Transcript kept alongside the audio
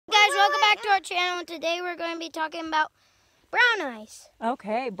back to our channel, and today we're going to be talking about brown eyes.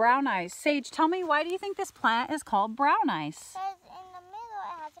 Okay, brown eyes. Sage, tell me, why do you think this plant is called brown eyes? Because in the middle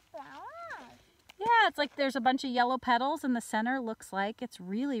it has a brown eye. Yeah, it's like there's a bunch of yellow petals and the center looks like it's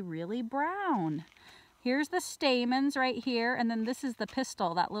really, really brown. Here's the stamens right here, and then this is the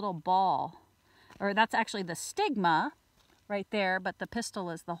pistil, that little ball. Or that's actually the stigma right there, but the pistil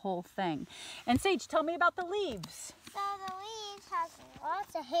is the whole thing. And Sage, tell me about the leaves. So the leaves has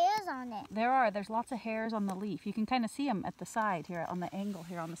lots of hairs on it. There's lots of hairs on the leaf. You can kind of see them at the side here, on the angle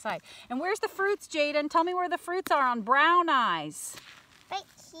here on the side. And where's the fruits, Jaden? Tell me where the fruits are on brown eyes. Right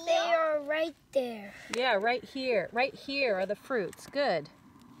here. They are right there. Yeah, right here. Right here are the fruits. Good.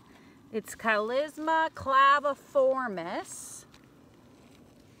 It's Chylismia claviformis.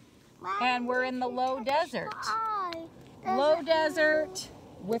 And we're in the low desert. Low desert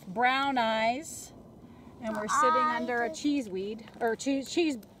with brown eyes. And we're sitting under a cheeseweed, or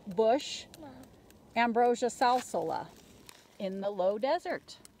cheese bush, Ambrosia salsola, in the low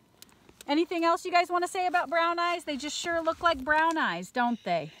desert. Anything else you guys want to say about brown eyes? They just sure look like brown eyes, don't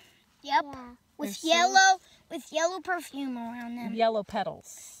they? Yep. Yeah. With yellow perfume around them. Yellow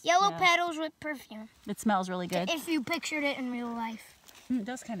petals. Yellow petals with perfume. It smells really good. If you pictured it in real life. It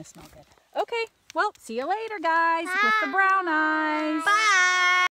does kind of smell good. Okay, well, see you later, guys, with the brown eyes. Bye.